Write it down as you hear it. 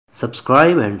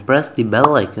Subscribe and press the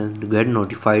bell icon to get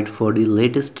notified for the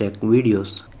latest tech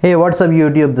videos. Hey, what's up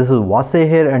YouTube, this is Wasay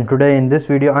here, and today in this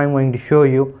video I'm going to show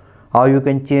you how you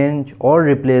can change or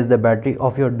replace the battery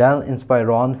of your Dell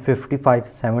Inspiron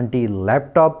 5570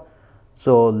 laptop.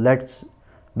 So let's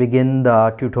begin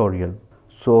the tutorial.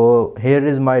 So here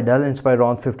is my Dell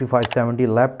Inspiron 5570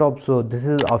 laptop. So this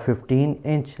is a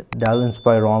 15-inch Dell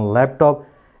Inspiron laptop.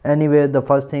 Anyway, the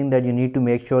first thing that you need to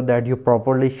make sure that you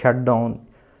properly shut down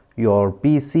your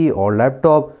PC or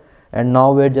laptop. And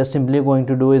now we're just simply going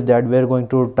to do is that we're going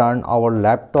to turn our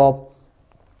laptop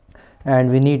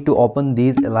and we need to open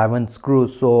these 11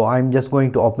 screws. So I'm just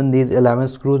going to open these 11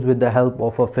 screws with the help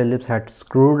of a Phillips head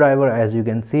screwdriver, as you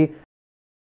can see.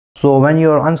 So when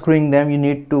you're unscrewing them, you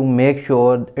need to make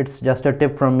sure, it's just a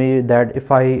tip from me, that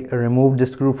if I remove the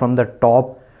screw from the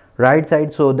top right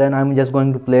side, so then I'm just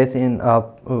going to place in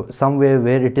somewhere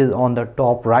where it is on the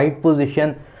top right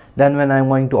position. Then when I'm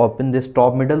going to open this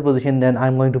top middle position, then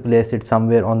I'm going to place it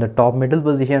somewhere on the top middle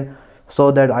position,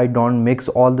 so that I don't mix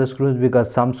all the screws,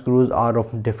 because some screws are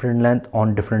of different length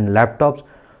on different laptops.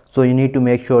 So you need to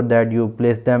make sure that you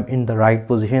place them in the right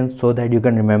position so that you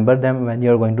can remember them when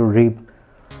you're going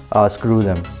to screw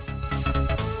them.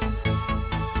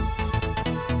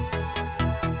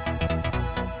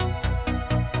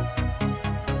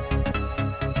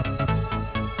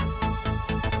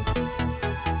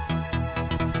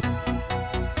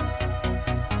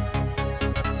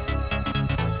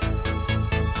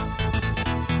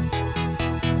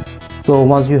 So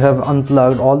once you have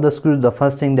unplugged all the screws, the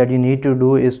first thing that you need to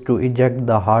do is to eject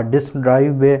the hard disk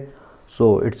drive bay.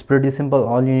 So it's pretty simple.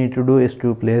 All you need to do is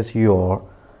to place your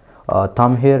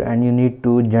thumb here and you need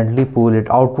to gently pull it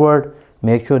outward.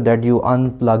 Make sure that you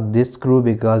unplug this screw,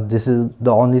 because this is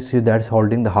the only screw that's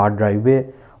holding the hard drive bay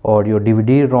or your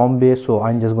DVD-ROM bay. So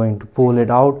I'm just going to pull it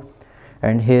out,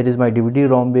 and here is my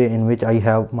DVD-ROM bay in which I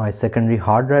have my secondary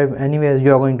hard drive. Anyways,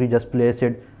 you are going to just place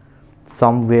it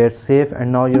somewhere safe,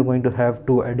 and now you're going to have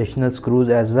two additional screws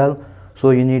as well,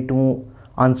 so you need to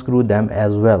unscrew them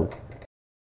as well.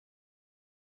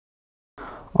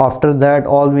 After that,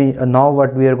 now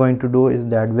what we are going to do is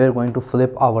that we're going to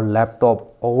flip our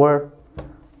laptop over.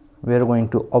 We're going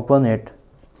to open it,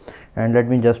 and let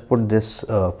me just put this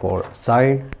for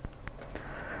side.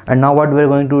 And now what we're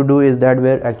going to do is that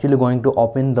we're actually going to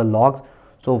open the locks.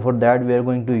 So for that, we're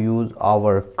going to use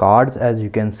our cards, as you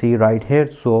can see right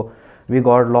here. So we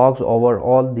got locks over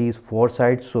all these four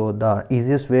sides. So the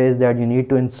easiest way is that you need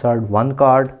to insert one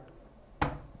card.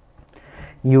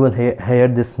 You will hear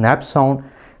this snap sound,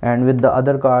 and with the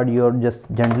other card you're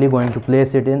just gently going to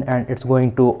place it in, and it's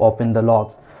going to open the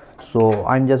locks. So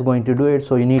I'm just going to do it.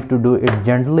 So you need to do it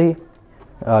gently.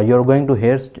 You're going to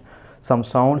hear some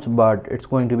sounds, but it's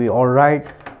going to be all right.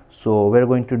 So we're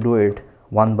going to do it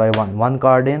one by one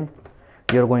card in,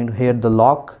 you're going to hear the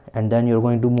lock, and then you're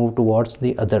going to move towards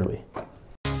the other way.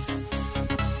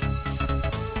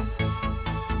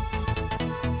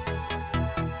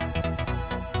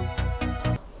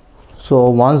 So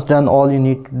once done, all you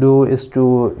need to do is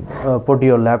to put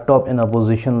your laptop in a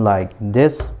position like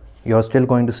this. You're still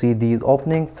going to see these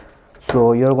openings,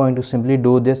 so you're going to simply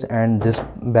do this, and this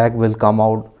back will come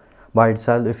out by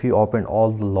itself if you open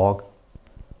all the lock.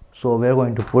 So we're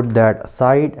going to put that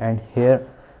aside, and here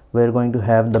we're going to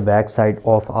have the back side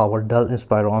of our Dell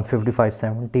Inspiron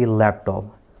 5570 laptop.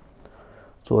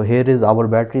 So here is our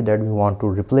battery that we want to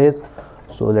replace.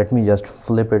 So let me just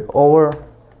flip it over.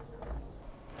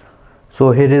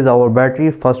 So here is our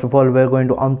battery. First of all, we're going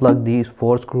to unplug these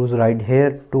four screws right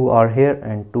here. Two are here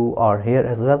and two are here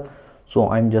as well. So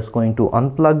I'm just going to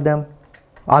unplug them,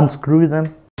 unscrew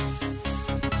them.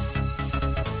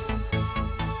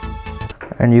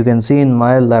 And you can see in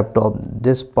my laptop,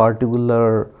 this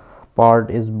particular part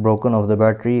is broken of the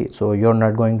battery. So you're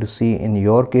not going to see in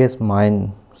your case,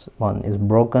 mine one is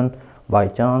broken by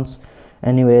chance.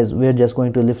 Anyways, we're just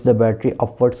going to lift the battery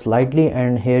upward slightly,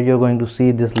 and here you're going to see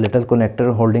this little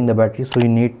connector holding the battery. So you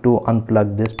need to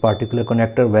unplug this particular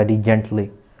connector very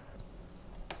gently.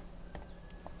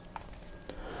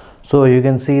 So you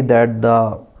can see that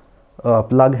the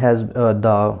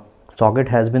the socket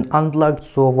has been unplugged.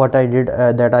 So what I did,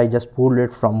 that I just pulled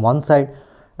it from one side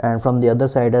and from the other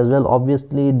side as well.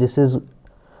 Obviously this is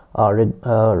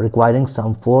requiring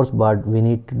some force, but we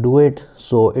need to do it.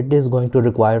 So it is going to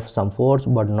require some force,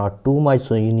 but not too much,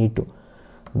 so you need to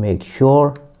make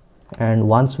sure. And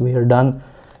once we are done,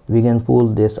 we can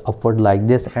pull this upward like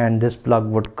this, and this plug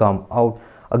would come out.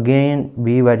 Again,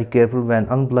 be very careful when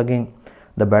unplugging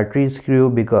the battery screw,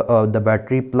 because the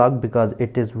battery plug, because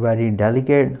it is very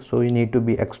delicate, so you need to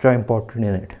be extra important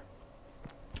in it.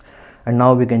 And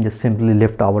now we can just simply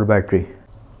lift our battery.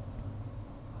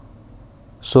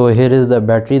 So here is the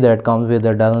battery that comes with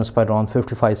the Dell Inspiron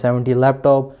 5570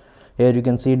 laptop. Here you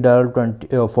can see Dell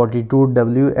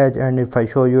 42WH, and if I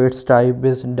show you, its type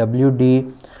is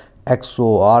WD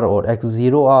XOR or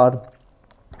X0R,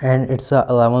 and it's a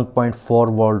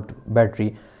 11.4 volt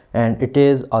battery, and it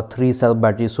is a 3-cell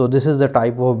battery. So this is the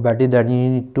type of battery that you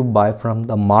need to buy from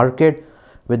the market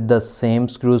with the same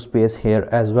screw space here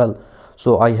as well.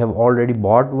 So I have already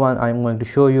bought one. I'm going to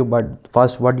show you, but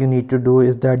first what you need to do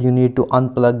is that you need to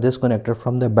unplug this connector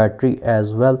from the battery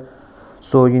as well.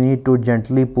 So you need to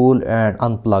gently pull and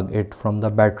unplug it from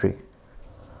the battery.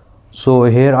 So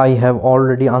here I have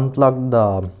already unplugged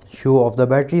the shoe of the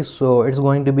battery, so it's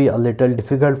going to be a little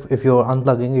difficult if you're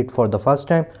unplugging it for the first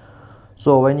time.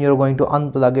 So when you're going to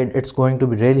unplug it, it's going to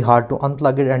be really hard to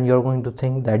unplug it, and you're going to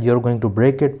think that you're going to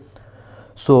break it.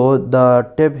 So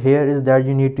the tip here is that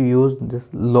you need to use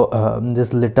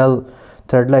this little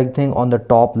thread-like thing on the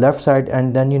top left side,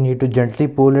 and then you need to gently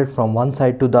pull it from one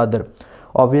side to the other.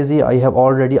 Obviously I have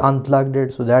already unplugged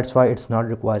it, so that's why it's not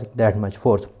requiring that much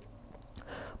force,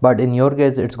 but in your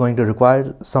case it's going to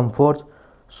require some force.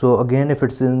 So again, if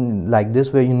it's in like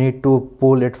this way, you need to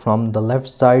pull it from the left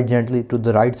side gently to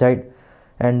the right side,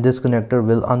 and this connector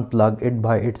will unplug it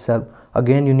by itself.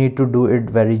 Again, you need to do it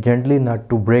very gently, not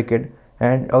to break it,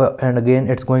 and again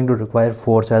it's going to require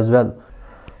force as well.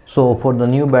 So for the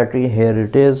new battery, here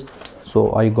it is.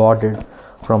 So I got it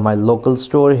from my local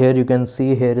store. Here you can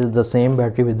see, here is the same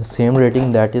battery with the same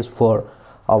rating, that is for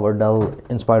our Dell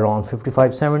Inspiron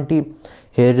 5570.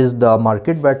 Here is the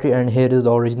market battery, and here is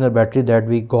the original battery that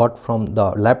we got from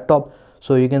the laptop.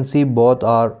 So you can see both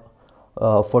are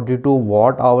 42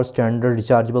 watt hour standard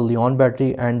rechargeable Li-ion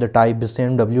battery, and the type is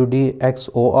same WD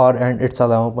XOR, and it's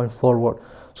 11.4 watt.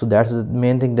 So that's the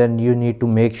main thing that you need to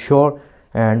make sure,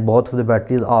 and both of the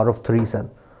batteries are of 3-cell.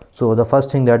 So the first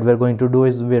thing that we're going to do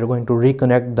is we're going to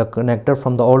reconnect the connector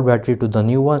from the old battery to the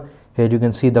new one. Here you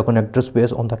can see the connector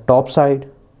space on the top side.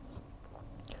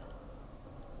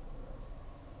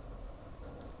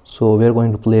 So we're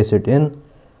going to place it in,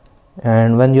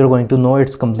 and when you're going to know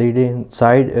it's completely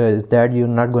inside, is that you're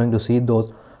not going to see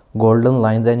those golden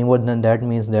lines anymore. Then that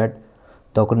means that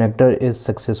the connector is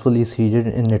successfully seated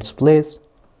in its place.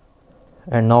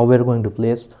 And now we're going to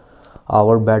place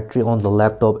our battery on the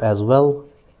laptop as well.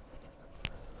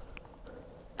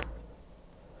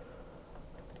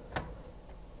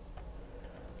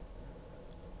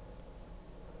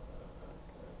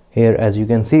 Here, as you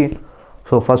can see,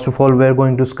 so first of all we're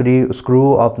going to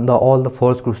screw up all the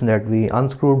 4 screws that we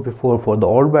unscrewed before for the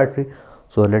old battery.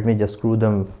 So let me just screw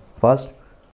them first.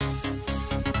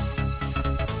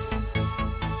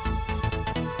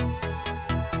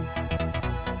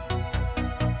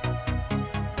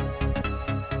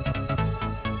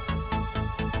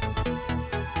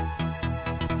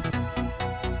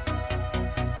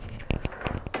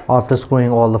 After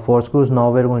screwing all the 4 screws,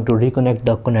 now we're going to reconnect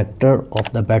the connector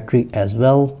of the battery as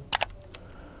well.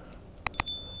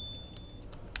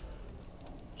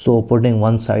 So putting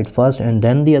one side first and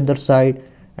then the other side,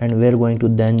 and we're going to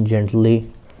then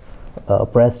gently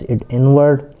press it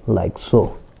inward like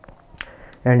so.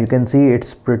 And you can see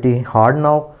it's pretty hard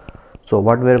now. So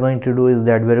what we're going to do is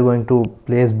that we're going to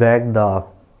place back the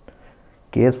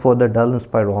case for the Dell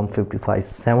Inspiron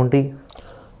 5570.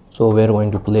 So we're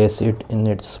going to place it in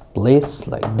its place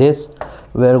like this.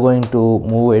 We're going to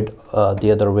move it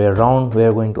the other way around.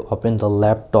 We're going to open the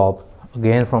laptop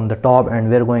again from the top, and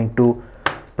we're going to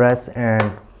press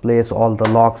and place all the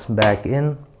locks back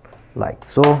in like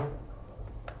so.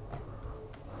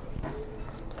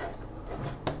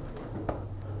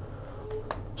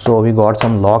 So we got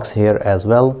some locks here as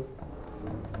well.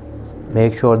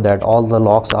 Make sure that all the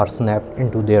locks are snapped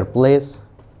into their place.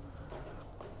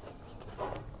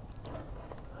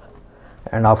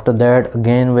 And after that,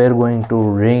 again we're going to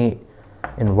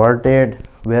re-invert it.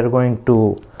 We're going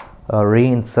to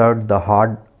reinsert the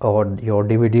hard or your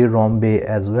DVD-ROM bay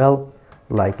as well,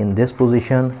 like in this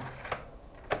position.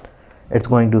 It's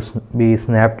going to be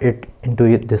snapped it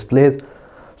into this place.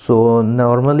 So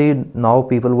normally now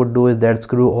people would do is that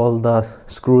screw all the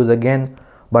screws again,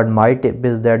 but my tip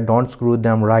is that don't screw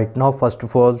them right now. First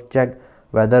of all, check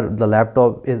whether the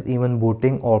laptop is even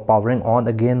booting or powering on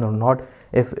again or not.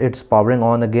 If it's powering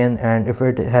on again and if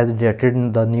it has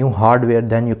detected the new hardware,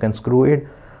 then you can screw it,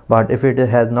 but if it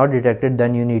has not detected,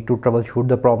 then you need to troubleshoot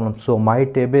the problem. So my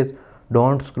tip is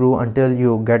don't screw until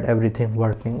you get everything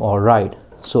working all right.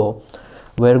 So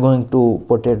we're going to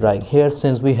put it right here,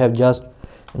 since we have just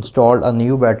installed a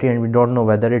new battery and we don't know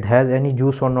whether it has any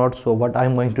juice or not. So what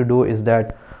I'm going to do is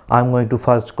that I'm going to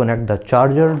first connect the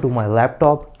charger to my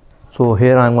laptop. So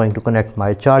here I'm going to connect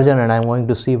my charger, and I'm going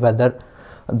to see whether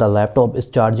the laptop is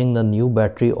charging the new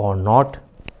battery or not.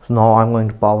 So now I'm going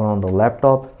to power on the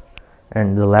laptop,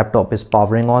 and the laptop is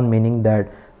powering on, meaning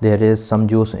that there is some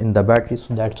juice in the battery,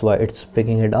 so that's why it's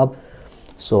picking it up.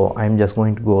 So I'm just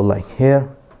going to go like here.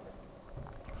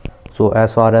 So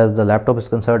as far as the laptop is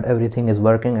concerned, everything is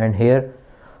working, and here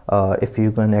if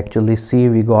you can actually see,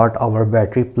 we got our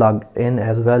battery plugged in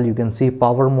as well. You can see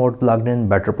power mode plugged in,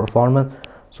 better performance.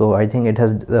 So I think it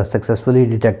has successfully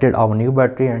detected our new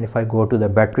battery. And if I go to the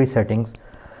battery settings,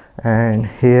 and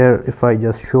here if I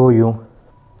just show you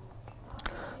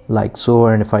like so,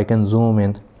 and if I can zoom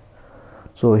in,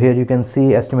 so here you can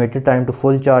see estimated time to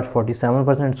full charge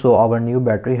 47%. so our new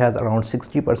battery has around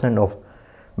 60% of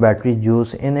battery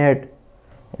juice in it,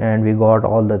 and we got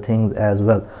all the things as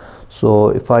well. So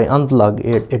if I unplug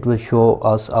it, it will show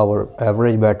us our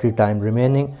average battery time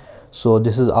remaining. So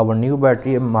this is our new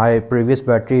battery. My previous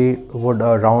battery would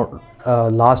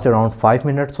last around 5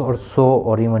 minutes or so,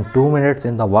 or even 2 minutes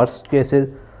in the worst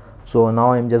cases. So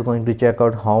now I'm just going to check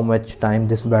out how much time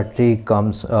this battery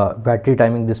battery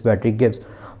timing this battery gives.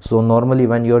 So normally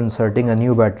when you're inserting a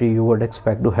new battery, you would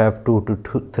expect to have 2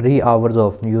 to 3 hours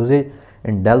of usage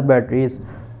in Dell batteries.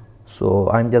 So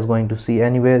I'm just going to see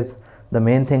anyways. The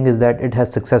main thing is that it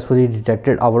has successfully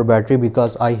detected our battery,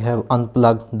 because I have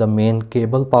unplugged the main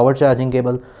cable, power charging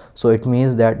cable. So it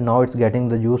means that now it's getting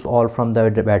the juice all from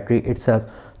the battery itself.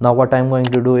 Now what I'm going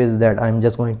to do is that I'm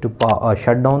just going to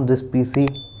shut down this PC.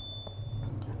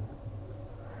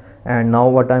 And now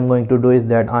what I'm going to do is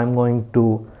that I'm going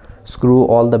to screw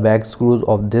all the back screws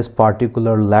of this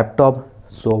particular laptop.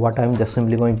 So what I'm just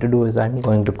simply going to do is I'm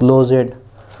going to close it.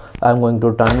 I'm going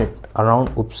to turn it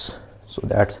around. Oops, so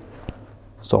that's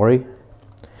sorry.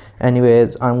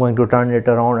 Anyways, I'm going to turn it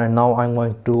around, and now I'm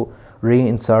going to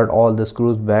reinsert all the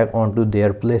screws back onto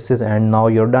their places, and now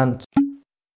you're done.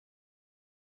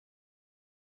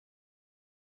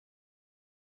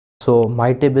 So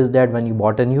my tip is that when you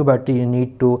bought a new battery, you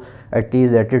need to at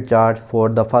least let it charge for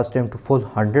the first time to full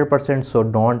 100%. So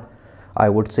don't, I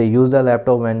would say, use the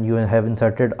laptop when you have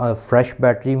inserted a fresh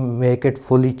battery. Make it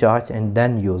fully charged and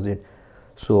then use it.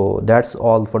 So that's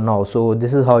all for now. So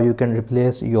this is how you can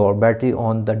replace your battery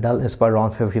on the Dell Inspiron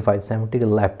 5570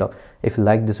 laptop. If you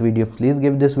like this video, please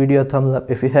give this video a thumbs up.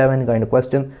 If you have any kind of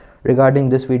question regarding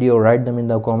this video, write them in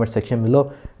the comment section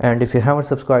below. And if you haven't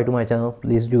subscribed to my channel,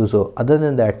 please do so. Other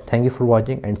than that, thank you for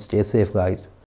watching and stay safe, guys.